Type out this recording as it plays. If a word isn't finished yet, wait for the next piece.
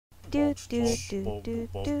That's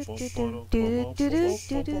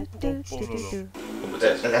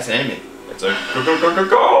an enemy. It's a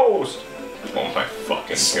ghost! Oh my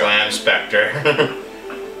fucking Slam god. Spectre.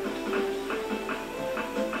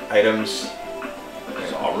 Items.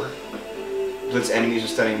 Zobber? Blitz enemies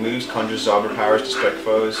with stunning moves. Conjures Zobber powers to strike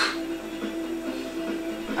foes.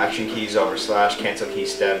 Action key, Zobber slash. Cancel key,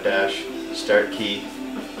 stab dash. Start key.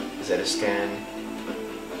 Is that a scan?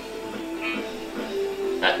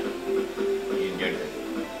 Ah. You didn't do anything.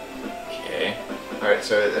 Okay. Alright,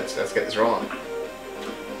 so let's get this rolling.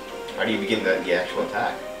 How do you begin the actual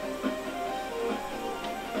attack?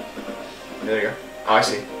 There you go. Oh, I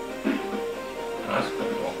see. Oh, that's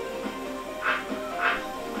pretty cool.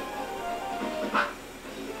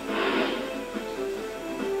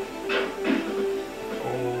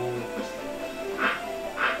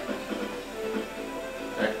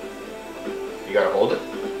 Alright. You gotta hold it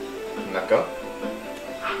and let go.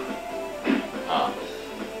 Ah.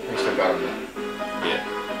 I still got him there. Yeah.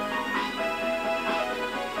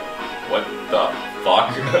 What the fuck?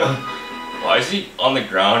 Why is he on the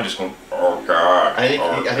ground just going, oh god? I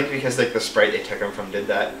think because like the sprite they took him from did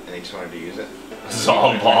that and they just wanted to use it.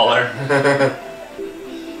 Zomballer.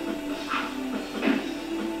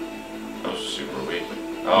 That was super weak.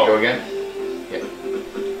 Oh. Go again? Yeah.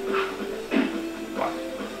 Wow.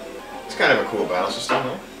 It's kind of a cool battle system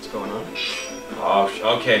though. What's going on?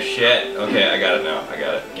 Oh, okay, shit. Okay, I got it now. I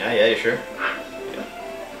got it. Yeah, you sure? Yeah.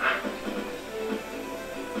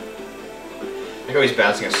 Look how he's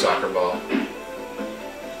bouncing a soccer ball.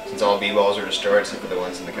 Since all B-balls are destroyed except for the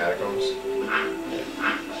ones in the catacombs.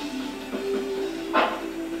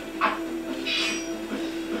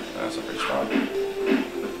 That's a pretty strong.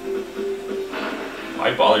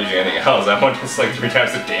 Why bother using anything else? That one does like 3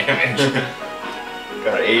 times the damage.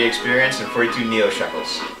 Got an 80 experience and 42 Neo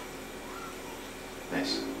Shekels.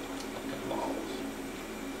 Nice.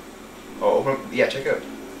 Oh, open. Yeah, check out.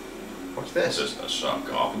 What's this? Is this a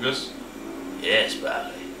sarcophagus? Yes,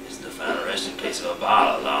 Barkley. It's the final resting place of a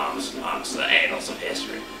bottle amongst the annals of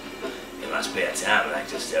history. In my spare time, I like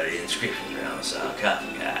to study the inscriptions around the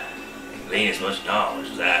sarcophagi and glean as much knowledge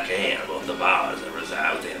as I can about the bars that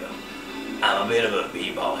reside within them. I'm a bit of a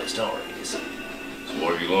b-ball historian, you see. So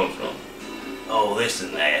where have you learned from? Oh, this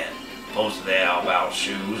and that. Posted there about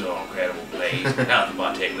shoes or incredible blades. Nothing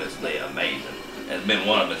particularly amazing. There's been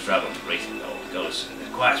one I've been struggling to recently, though. It goes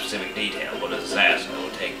into quite specific detail what a disaster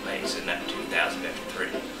will take place in 2053.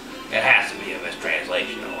 It has to be a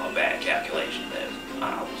mistranslation or a bad calculation. There's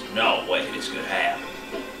no way this could happen.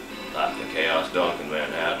 Like the Chaos Dunk in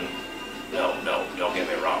Manhattan? No, don't get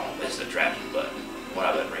me wrong. This is a tragedy, but what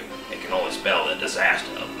I've been reading, it can only spell the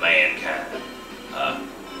disaster of mankind.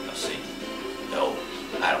 Let's see. No,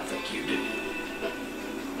 I don't think you do.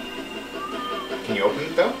 Can you open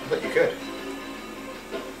it though? I thought you could.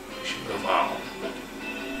 You should move on.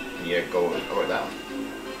 Yeah, go with that one.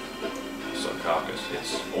 Sarcophagus,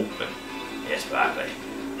 it's open. Yes, Barkley.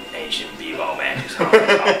 Ancient b-ball magic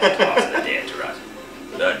tossing the dead to us.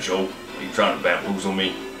 That joke? Are you trying to bamboozle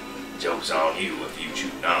me? Joke's on you if you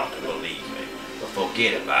choose not to believe me. But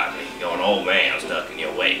forget it, Barkley. You're an old man stuck in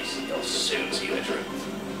your ways. You'll soon see the truth.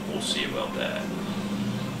 We'll see about that.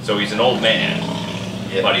 So he's an old man,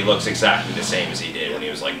 Yep. but he looks exactly the same as he did when he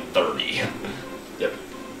was like 30. Yep.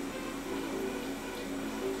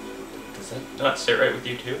 Does that not sit right with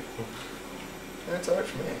you too? That's alright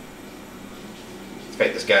for me. Let's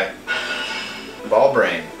fight this guy. Ball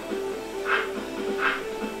brain.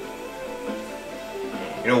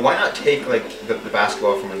 You know, why not take like the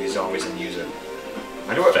basketball from one of these zombies and use it? I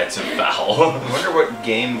wonder what, Offensive foul. I wonder what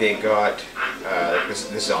game they got like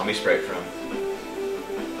this zombie sprite from.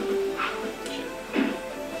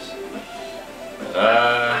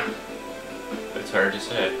 It's hard to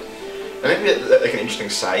say. I think that, like an interesting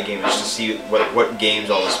side game is to see what games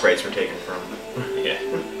all the sprites were taken from. Yeah.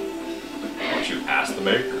 Why don't you ask the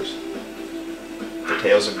makers? The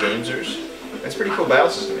Tales of Gamesers. That's a pretty cool battle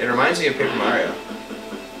system. It reminds me of Paper Mario.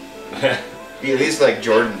 At least like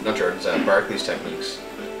Barkley's techniques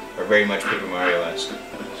are very much Paper Mario-esque.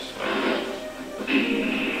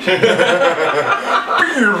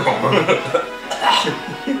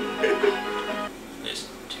 Listen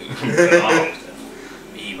to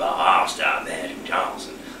b-ball all-star Magic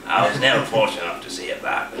Johnson. I was never fortunate enough to see a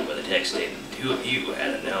Barkley, but the text stated the two of you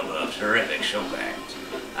had a number of terrific showbangs.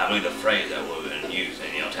 I believe the phrase that would have been used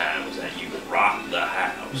in your time was that you rocked the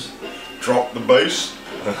house. Drop the bass.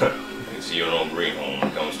 You see, you an old greenhorn when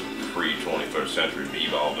it comes to pre-21st century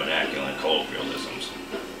b-ball vernacular and colloquialisms.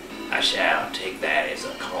 I shall take that as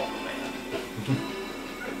a compliment.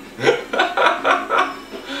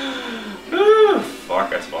 Fuck,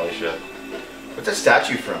 that's funny shit. What's that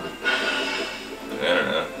statue from? I don't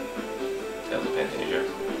know. That was a Fantasia.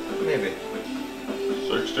 Maybe.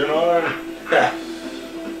 69! Yeah.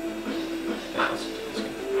 Yeah, that's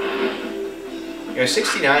You know,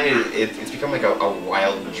 69 it's become like a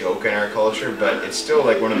wild joke in our culture, but it's still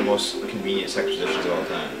like one of the most convenient sex positions of all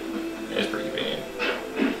time. It is pretty convenient.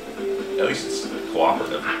 At least it's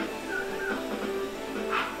cooperative.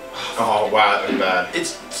 Oh wow, that was bad. I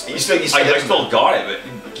still got it, but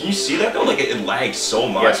can you see that though? Like it lags so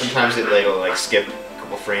much. Yeah, sometimes it'll like skip a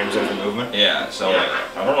couple frames of the movement. Yeah, so Yeah.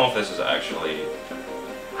 Like, I don't know if this is actually.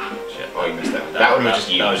 Shit. Oh, you missed that one. That one was just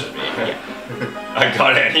you. That was just me. Yeah. I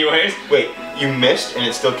got it anyways. Wait, you missed and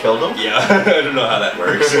it still killed him? Yeah, I don't know how that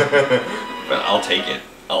works, but I'll take it.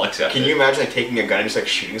 I'll accept it. Can you imagine like taking a gun and just like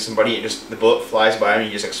shooting somebody and just the bullet flies by and he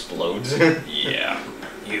just explodes? Yeah.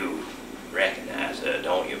 You recognize her,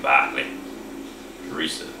 don't you, Barkley?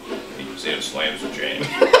 Teresa. You can see him slams the jam.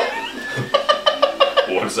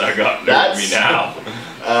 What's that got to do with me now?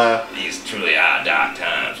 These truly are dark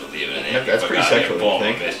times we're living in. That's pretty sexual, Former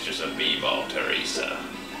I think. mistress of b-ball, Teresa.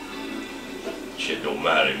 Shit don't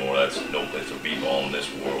matter anymore. That's no place for b-ball in this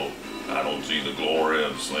world. I don't see the glory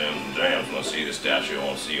of slams and jams. When I see the statue, I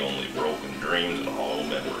want to see only broken dreams and hollow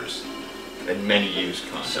memories. And many used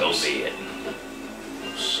condoms. So be it.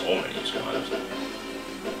 So many used condoms.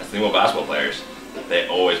 That's the thing about basketball players. They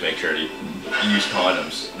always make sure to use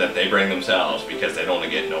condoms that they bring themselves because they don't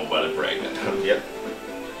want to get nobody pregnant. Yep.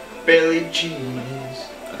 Billie Jeans.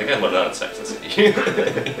 I think I learned that in Sex and the City.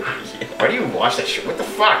 Yeah. Why do you watch that shit? What the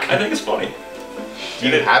fuck? I think it's funny. Do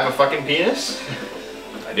you have a fucking penis?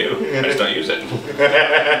 I do. I just don't use it.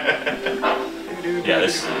 Yeah,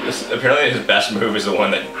 this apparently his best move is the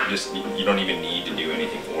one that just you don't even need to do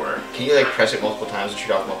anything for. Can you like press it multiple times and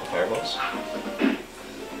shoot off multiple fireballs?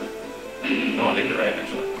 No, I think you're right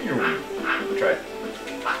actually. Try it.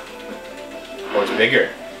 Oh, it's bigger.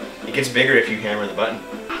 It gets bigger if you hammer the button.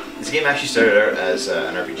 This game actually started out as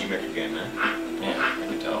an RPGMaker game, man. Yeah, I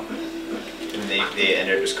can tell. And they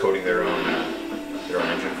ended up just coding their own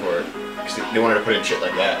engine for it. Because they wanted to put in shit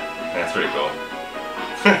like that. That's pretty cool.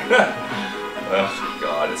 Oh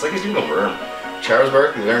god, it's like he's doing the worm. Charles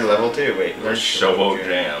Barkley learned level 2. Wait, learned Showboat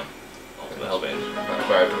Jam. Not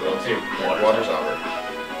far to level 2. Water Zobber.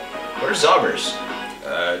 What are Zobbers?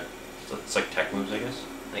 It's like tech moves, I guess.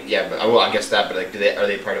 Like, yeah, but well, I guess that. But like, are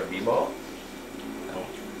they part of b-ball? I don't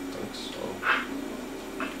think so.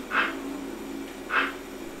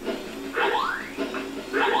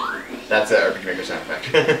 That's an RPGMaker sound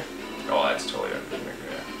effect. Oh, that's totally RPGMaker,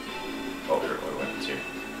 yeah. Oh, here, what weapons here?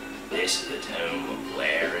 This is the tomb of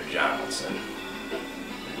Larry Johnson.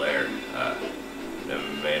 Blair,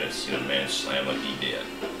 never seen a man slam like he did.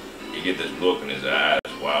 You get this look in his eyes,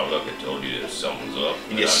 wow, look, I told you that something's up.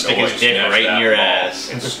 You just stick his dick right in your ass.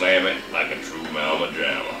 And slam it like a true Mama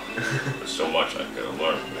Jamma. There's so much I could have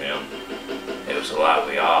learned from him. It was a lot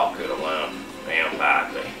we all could have learned from him,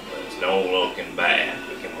 Barkley. But it's no looking back.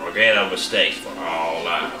 We can forget our mistakes for all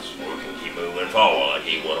lives. We can keep moving forward like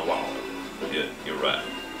he would have wanted. Yeah, you're right.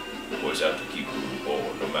 Always have to keep moving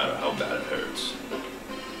forward, no matter how bad it hurts.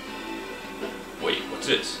 Wait, what's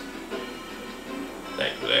this?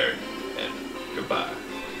 Thank you, Larry, and goodbye.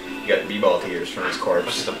 You got b-ball tears from his corpse.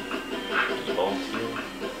 What's the b-ball tear?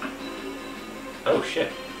 Oh shit.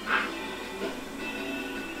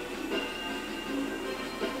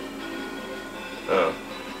 Oh.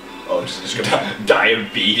 Oh, just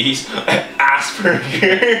Diabetes,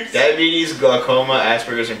 Asperger's. Diabetes, glaucoma,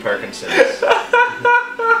 Asperger's, and Parkinson's.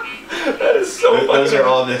 That is so funny. Those are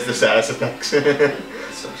all the saddest effects.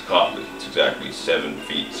 It's coffee. It's exactly 7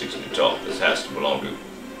 feet 6 inches tall. This has to belong to.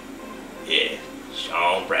 Yeah,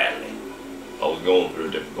 Sean Bradley. I was going through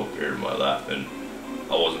a difficult period of my life, and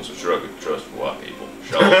I wasn't so sure I could trust white people.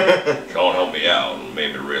 Sean helped me out and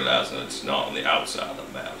made me realize that it's not on the outside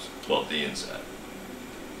that matters, but the inside.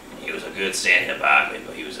 He was a good Santa Barkley,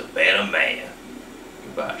 but he was a better man.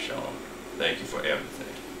 Goodbye, Sean. Thank you for everything.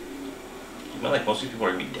 You mind like most of these people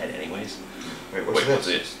are gonna be dead anyways? Wait, What's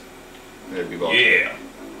this? There'd be ball. Yeah.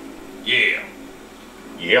 Yeah.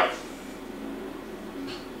 Yeah.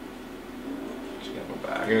 Just gotta go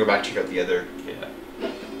back. I'm gonna go back and check out the other. Yeah.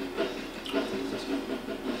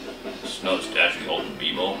 It's another statue holding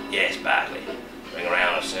b-ball. Yes, Barkley. Ring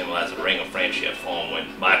around a symbol as a ring of friendship formed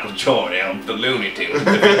when Michael Jordan, the Looney Tunes,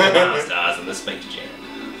 defeated the Monstars in the Space Jam.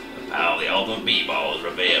 The power of the ultimate b-ball is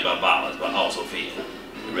revered by ballers, but also feared.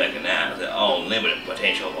 We recognize that all unlimited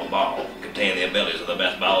potential of a ball contained the abilities of the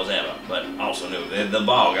best ballers ever, but also knew that if the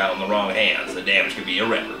ball got on the wrong hands, the damage could be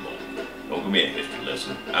irreparable. Don't give me a history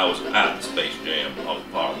lesson. I was at the Space Jam. I was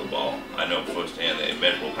part of the ball. I know firsthand the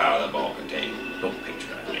immeasurable power that ball contained. Don't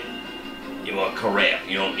patronize me. You are correct.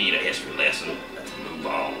 You don't need a history lesson. Let's move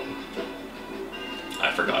on.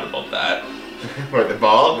 I forgot about that. What, the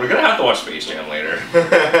ball? We're gonna have to watch Space Jam later.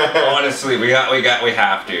 Honestly, we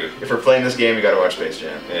have to. If we're playing this game, we gotta watch Space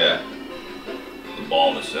Jam. Yeah. The ball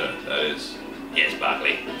in the center, that is. Yes,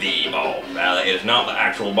 Barkley, the ball. Well, it is not the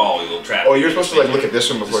actual ball you will trap. Oh, you're supposed to like look at this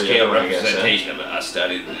one before you scale get it, I guess, representation of it. I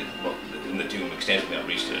studied in the tomb extensively. I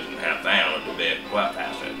researched and have found it to be quite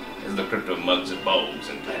fascinating. Is the crypt of Muggs and Bogues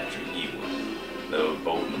and Patrick Ewing. They were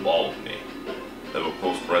both in the ball with me. They were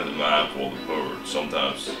close friends of mine for the bird.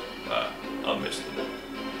 Sometimes I miss them.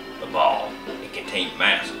 The ball, it contained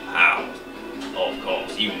massive powers. Oh, of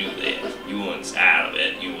course, you knew this. You were inside of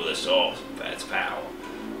it. You were the source of its power.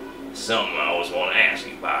 Something I always want to ask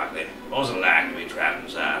you, Barkley. What was it like to be trapped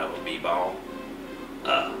inside of a b-ball?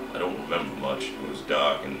 I don't remember much. It was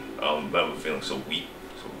dark, and I remember feeling so weak.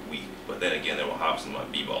 But then again, there were hops in my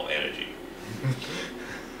b-ball energy.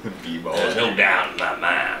 B-ball. There's no doubt in my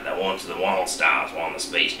mind that once the Wall Stars won the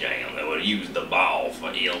Space Jam, they would use the ball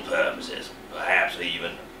for ill purposes. Perhaps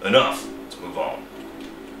even enough. Let's move on.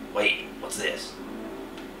 Wait, what's this?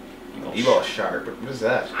 B-ball sharp. What is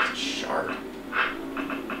that? It's sharp.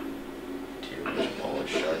 Ball is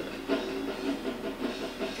sharp.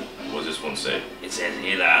 What does this one say? It says,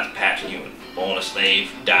 here lies Patrick Ewing, born a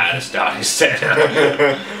slave, died a starting set.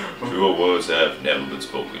 Truer words have never been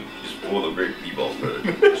spoken. Just before the great b-ball bird.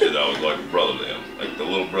 Said I was like a brother to him, like the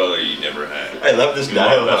little brother he never had. I love this He was my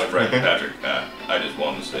dialogue. best friend, Patrick. I just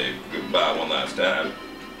wanted to say goodbye one last time.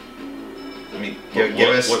 I mean, give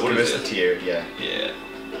us the tier, yeah. Yeah.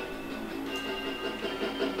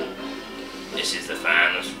 This is the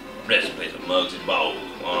finest recipes of Muggs and Bogues,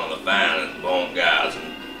 one of the finest born guys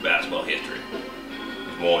in basketball history.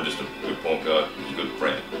 He's more than just a good point guard. He's a good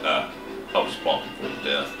friend. I was responsible for his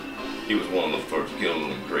death. He was one of the first killed in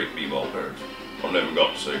the great b-ball birds. I never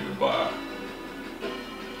got to say goodbye.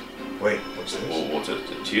 Wait, what's this? Well, what's it?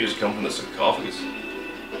 The tears come from the sarcophagus.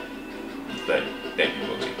 Thank you,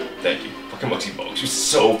 Muggsy. Thank you. Fucking Muggsy Bogues. He was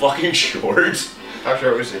so fucking short. How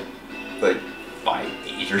short was he? Like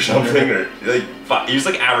 5'8" or something, or like he was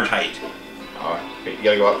like average height. Oh, wait, you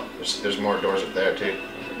gotta go up. There's more doors up there too.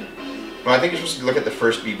 Well, I think you're supposed to look at the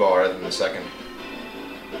first b-ball rather than the second.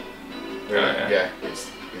 Oh, yeah. Yeah,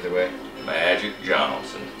 it's either way. Magic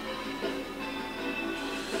Johnson.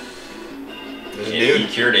 There's a He dude.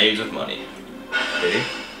 cured AIDS with money. Did he?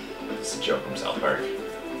 It's a joke from South Park.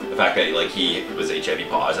 The fact that like he was HIV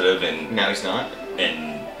positive and Now he's not.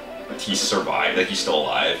 he survived, like he's still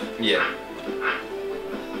alive. Yeah.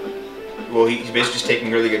 Well, he's basically just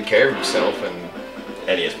taking really good care of himself,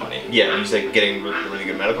 and He has money. yeah, he's like getting really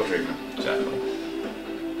good medical treatment. Exactly.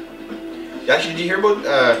 Actually, did you hear about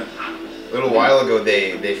a little while ago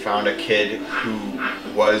they found a kid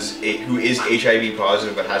who is HIV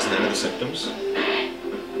positive but hasn't any of the symptoms?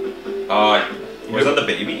 Was that the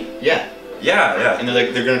baby? Yeah. Yeah. And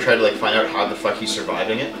they're gonna try to like find out how the fuck he's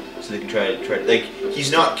surviving it, so they can try like he's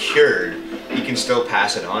not cured. He can still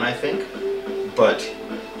pass it on, I think, but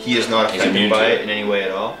he is not He's affected immune by to it in any way at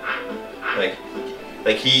all.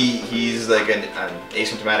 Like he's like an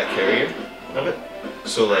asymptomatic carrier of it,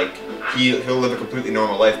 so like he'll live a completely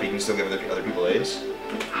normal life, but he can still give other people AIDS.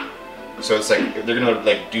 So it's like they're gonna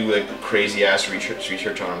like do like crazy ass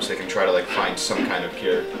research on him, so they can try to like find some kind of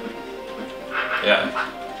cure.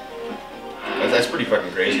 Yeah. That's pretty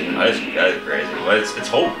fucking crazy. That is crazy. But it's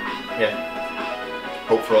hope Yeah.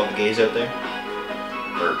 Hope for all the gays out there.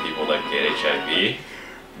 for people that get HIV.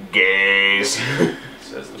 Gays.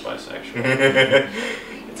 Says the bisexual.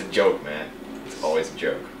 It's a joke, man. It's always a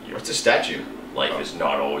joke. What's a statue? Life is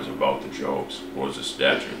not always about the jokes. What is a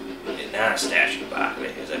statue? It's not a statue, Barkley.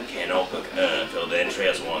 It's a canopic urn filled with the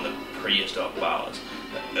entrails of one of the prehistoric ballers.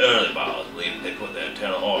 The early ballers believed they put their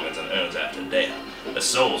internal organs in urns after death. The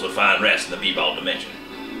souls would find rest in the b-ball dimension.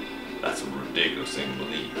 That's a ridiculous thing to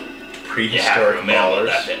believe. You have to Prehistoric remember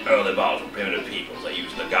ballers. that the early ballers were primitive peoples. They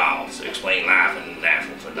used the gods to explain life and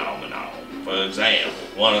natural phenomena. For example,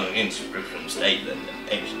 one of the inscriptions states that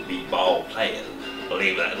the ancient b-ball players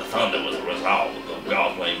believed that the thunder was a result of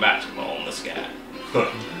gods playing basketball in the sky.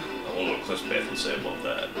 I wonder what Cliff would say about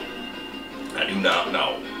that. I do not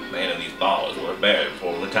know. Many of these ballers were buried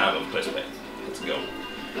before the time of Cliff. Let's go.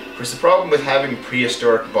 Of course, the problem with having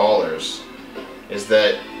prehistoric ballers is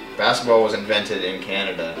that basketball was invented in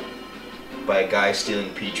Canada by a guy stealing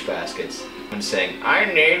peach baskets and saying, "I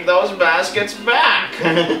need those baskets back."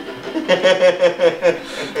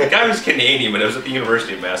 The guy was Canadian, but it was at the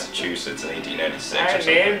University of Massachusetts in 1896 I or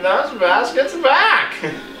something. need those baskets back.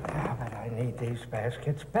 But I need these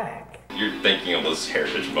baskets back. You're thinking of this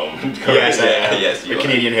heritage moment. Yes, I am. Yes, you The are.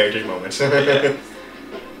 Canadian heritage moments.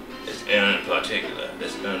 This urn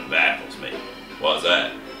baffles me. What's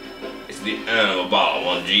that? It's the urn of a bottle,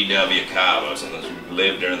 one G.W. Carver, something who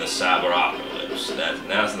lived during the cyber apocalypse.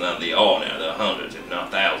 That's none of the ordinary. There are hundreds, if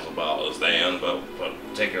not thousands of bottles then, but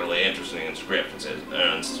particularly interesting inscription says,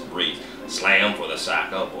 urns reads, slam for the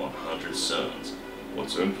sack of 100 sons.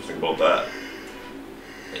 What's interesting about that?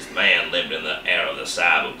 This man lived in the era of the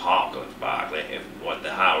cyber apocalypse, Barkley. If what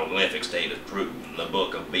the hieroglyphics state is true, the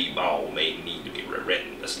book of B-Ball may need to be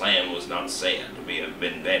rewritten. The slam was not said to have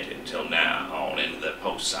been invented until now, on into the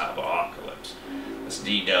post-cyber apocalypse. This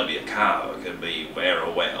D.W. Carver could be very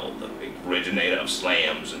well the originator of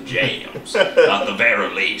slams and jams. At the very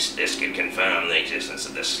least, this could confirm the existence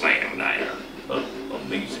of the slam era.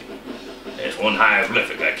 Amazing. There's one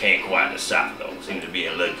hieroglyphic I can't quite decipher, though. It seems to be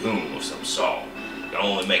a lagoon of some sort. I can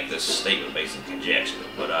only make this statement based on conjecture,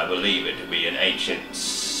 but I believe it to be an ancient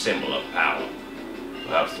symbol of power.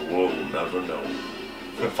 Perhaps the world will never know.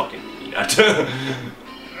 Fucking peanut.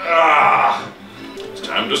 It's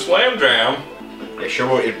time to slam jam. Yeah, sure.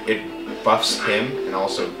 Well, it buffs him and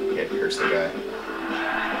also it hurts the guy.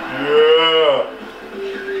 Yeah!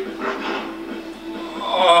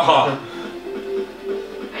 Oh.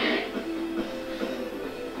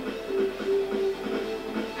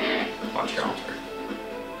 Watch your altar.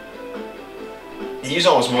 He used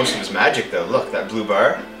almost most of his magic though. Look, that blue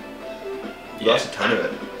bar. He lost a ton of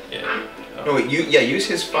it. Yeah. Oh. No, wait, use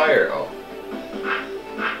his fire. Oh.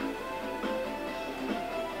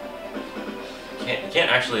 You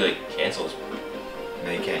can't actually like cancel his.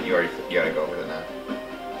 No, you can't. You gotta go with it now.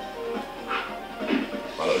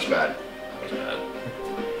 Wow, that was bad. That was bad. It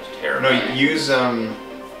was terrible. No, use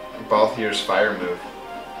Balthier's fire move.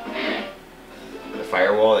 The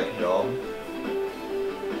firewall that can hit all of them.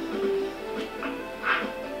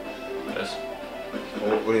 This.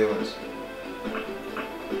 What are the other ones?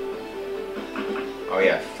 Oh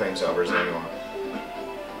yeah, Flame Sauber is the only one.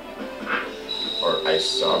 Or Ice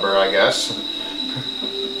Sauber, I guess.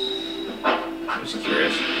 I'm just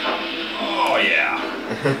curious. Oh yeah.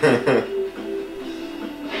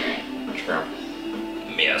 Trump.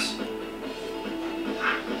 Miss.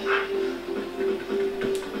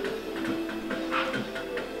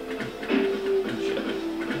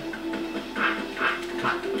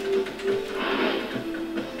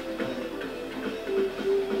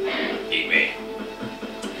 Eat me.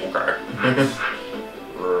 Okay.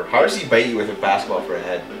 How does he bite you with a basketball for a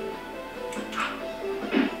head?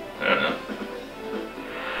 I don't know.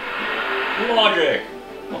 Logic.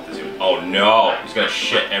 What does he? Oh no! He's gonna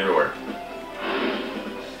shit everywhere.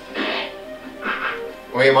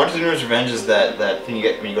 Oh yeah, Montezuma's Revenge is that thing you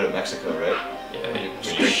get when you go to Mexico, right? Yeah, you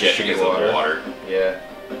Just drink shit sugar because of the water. Yeah.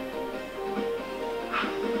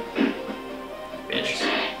 Bitch.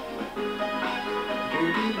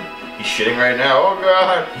 He's shitting right now. Oh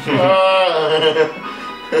god! Ah.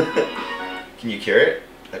 Can you cure it?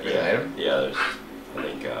 Like with an item? Yeah, there's. I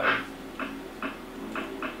think.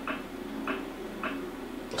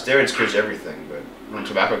 Well, steroids cures everything, but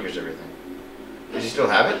tobacco cures everything. Does he still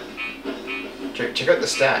have it? Check out the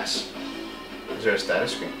stats. Is there a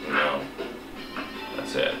status screen? No.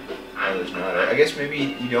 That's it. Oh, there's not. I guess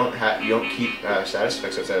maybe you don't keep status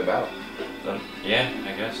effects outside of battle. Yeah,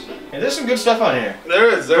 I guess. Yeah, there's some good stuff on here. There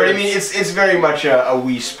is. But I mean, it's very much a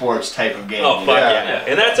Wii Sports type of game. Oh, fuck yeah.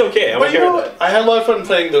 And that's okay. I'm But okay you know with what? I had a lot of fun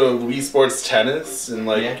playing the Wii Sports tennis and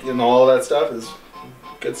and all that stuff. Is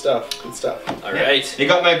good stuff. Good stuff. that. Alright. You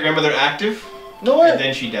got my grandmother active, No and way.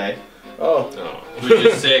 then she died. Oh. Oh. Would you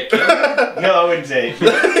just say kill her? No, I wouldn't say.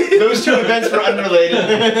 Those two events were unrelated.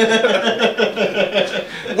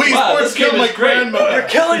 Wii Wow, Sports this game killed my is great. grandmother. You're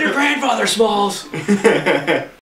killing your grandfather, Smalls!